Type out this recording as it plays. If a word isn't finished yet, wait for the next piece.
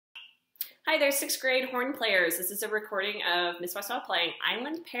Hi there, 6th grade horn players. This is a recording of Miss Westfall playing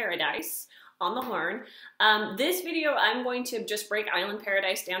Island Paradise on the horn. This video, I'm going to just break Island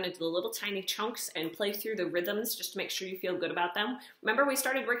Paradise down into little tiny chunks and play through the rhythms just to make sure you feel good about them. Remember, we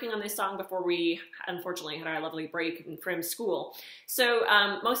started working on this song before we, unfortunately, had our lovely break from school. So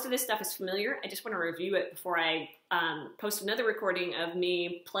most of this stuff is familiar. I just want to review it before I post another recording of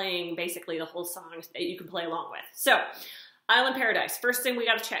me playing basically the whole song that you can play along with. So, Island Paradise. First thing we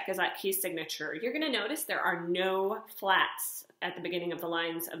got to check is that key signature. You're going to notice there are no flats at the beginning of the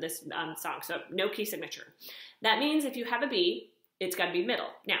lines of this song, so no key signature. That means if you have a B, it's got to be middle.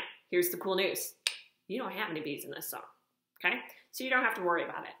 Now, here's the cool news. You don't have any B's in this song, okay? So you don't have to worry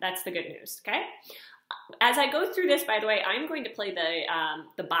about it. That's the good news, okay? As I go through this, by the way, I'm going to play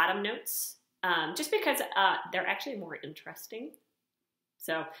the bottom notes just because they're actually more interesting.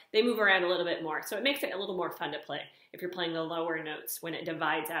 So they move around a little bit more. So it makes it a little more fun to play if you're playing the lower notes when it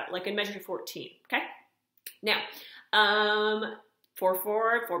divides out, like in measure 14, okay? Now,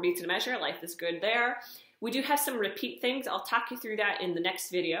 4/4, 4 beats in a measure, life is good there. We do have some repeat things. I'll talk you through that in the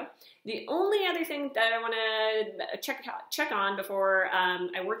next video. The only other thing that I want to check on before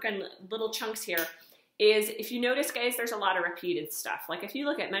I work on little chunks here is if you notice, guys, there's a lot of repeated stuff. Like if you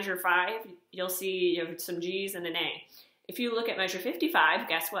look at measure 5, you'll see you have some G's and an A. If you look at measure 55,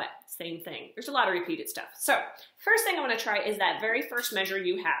 guess what? Same thing. There's a lot of repeated stuff. So first thing I want to try is that very first measure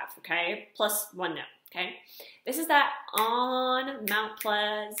you have, okay? Plus one note, okay? This is that on Mount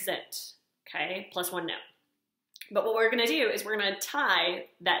Pleasant, okay? Plus one note. But what we're going to do is we're going to tie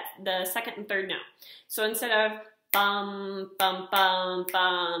the second and third note. So instead of bum, bum, bum,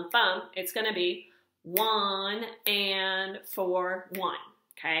 bum, bum, it's going to be 1 and 4, 1,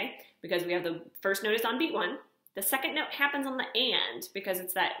 okay? Because we have the first note is on beat 1. The second note happens on the and because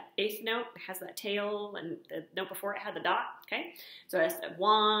it's that 8th note. It has that tail, and the note before it had the dot, okay? So it's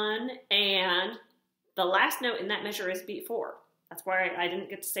 1, and the last note in that measure is beat 4. That's why I didn't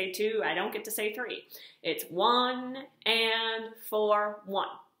get to say 2. I don't get to say 3. It's 1 and 4, 1,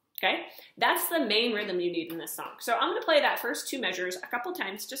 okay? That's the main rhythm you need in this song. So I'm going to play that first 2 measures a couple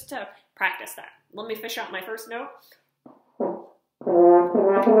times just to practice that. Let me fish out my first note.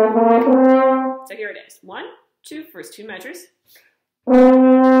 So here it is. 1, 2, first 2 measures.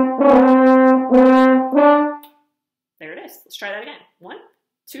 There it is. Let's try that again. 1,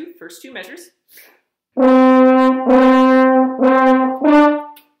 2, first 2 measures.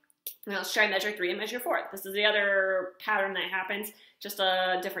 Now let's try measure 3 and measure 4. This is the other pattern that happens, just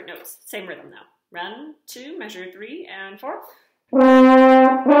different notes. Same rhythm though. 1, 2, measure 3 and 4.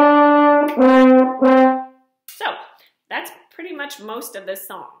 So that's pretty much most of this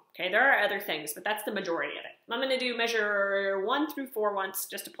song. Okay, there are other things, but that's the majority of it. I'm going to do measure 1 through 4 once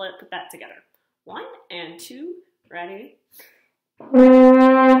just to put that together. 1 and 2, ready?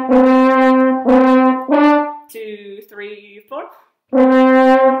 2, 3, 4.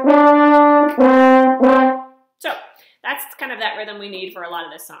 So that's kind of that rhythm we need for a lot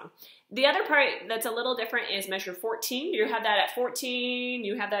of this song. The other part that's a little different is measure 14. You have that at 14,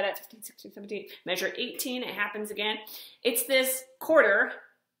 you have that at 15, 16, 17. Measure 18, it happens again. It's this quarter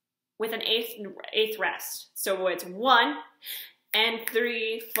with an eighth rest. So it's 1 and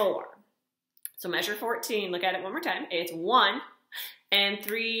 3, 4. So measure 14, look at it one more time. It's 1 and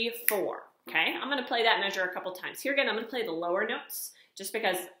 3, 4. Okay, I'm gonna play that measure a couple times. Here again, I'm gonna play the lower notes just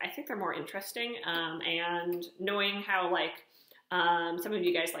because I think they're more interesting and knowing how like some of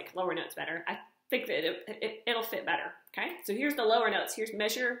you guys like lower notes better, I think that it'll fit better, okay? So here's the lower notes. Here's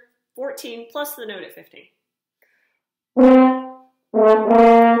measure 14 plus the note at 15.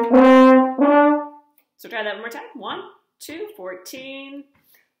 So try that one more time. 1, 2, 14.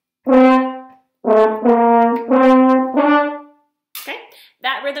 Okay,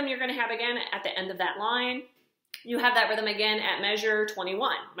 that rhythm you're going to have again at the end of that line. You have that rhythm again at measure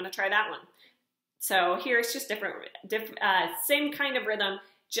 21. I'm going to try that one. So here it's just different same kind of rhythm,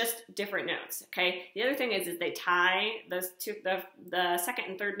 just different notes. Okay. The other thing is they tie those two, the second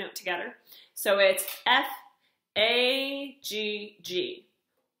and third note together. So it's F, A, G, G.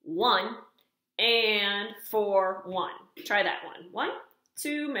 1 and 4, 1. Try that one. 1,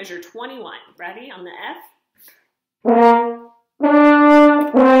 2, measure 21. Ready on the F.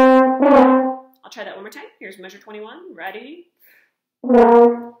 I'll try that one more time. Here's measure 21. Ready?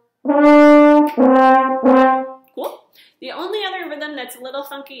 Cool. The only other rhythm that's a little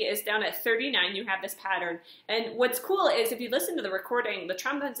funky is down at 39. You have this pattern. And what's cool is if you listen to the recording, the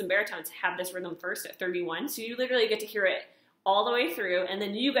trombones and baritones have this rhythm first at 31. So you literally get to hear it all the way through, and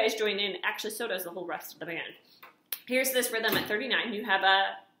then you guys join in. Actually, so does the whole rest of the band. Here's this rhythm at 39. You have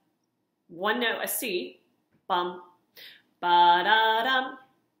a 1 note, a C, bum, ba-da-dum,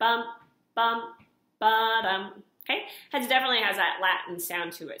 bum, bum, ba-dum. Okay, it definitely has that Latin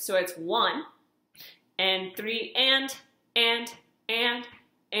sound to it. So it's 1 and 3 and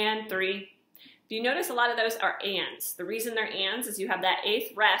 3. If you notice, a lot of those are ands. The reason they're ands is you have that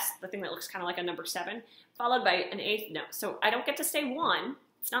 8th rest, the thing that looks kind of like a number 7, followed by an 8th note. So I don't get to say 1.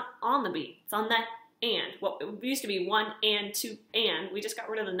 It's not on the B. It's on that and. Well, it used to be 1 and 2 and. We just got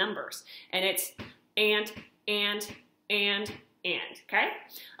rid of the numbers. And it's and. Okay?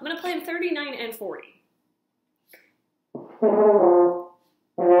 I'm going to play 39 and 40.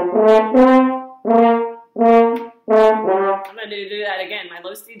 I'm going to do that again. My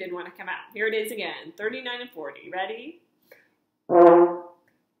low C didn't want to come out. Here it is again. 39 and 40. Ready?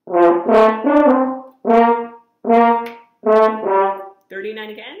 39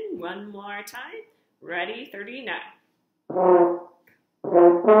 again. One more time. Ready? 39.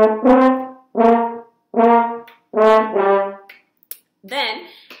 Then,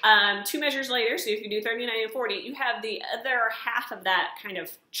 2 measures later, so if you do 39 and 40, you have the other half of that kind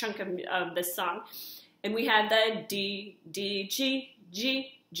of chunk of this song. And we have the D, D, G,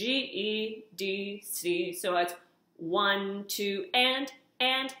 G, G, E, D, C. So it's 1, 2, and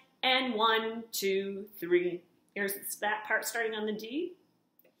 1, 2, 3. Here's that part starting on the D.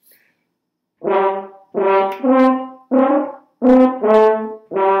 I'm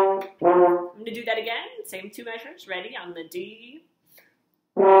going to do that again. Same 2 measures. Ready? On the D.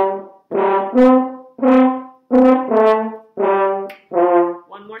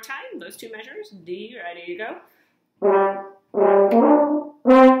 One more time. Those 2 measures. D. Ready to go.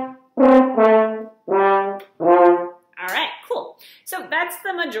 So that's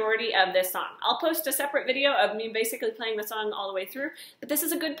the majority of this song. I'll post a separate video of me basically playing the song all the way through, but this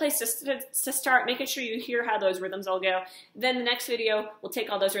is a good place to start, making sure you hear how those rhythms all go. Then the next video, we'll take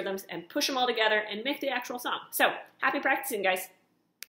all those rhythms and push them all together and make the actual song. So happy practicing, guys.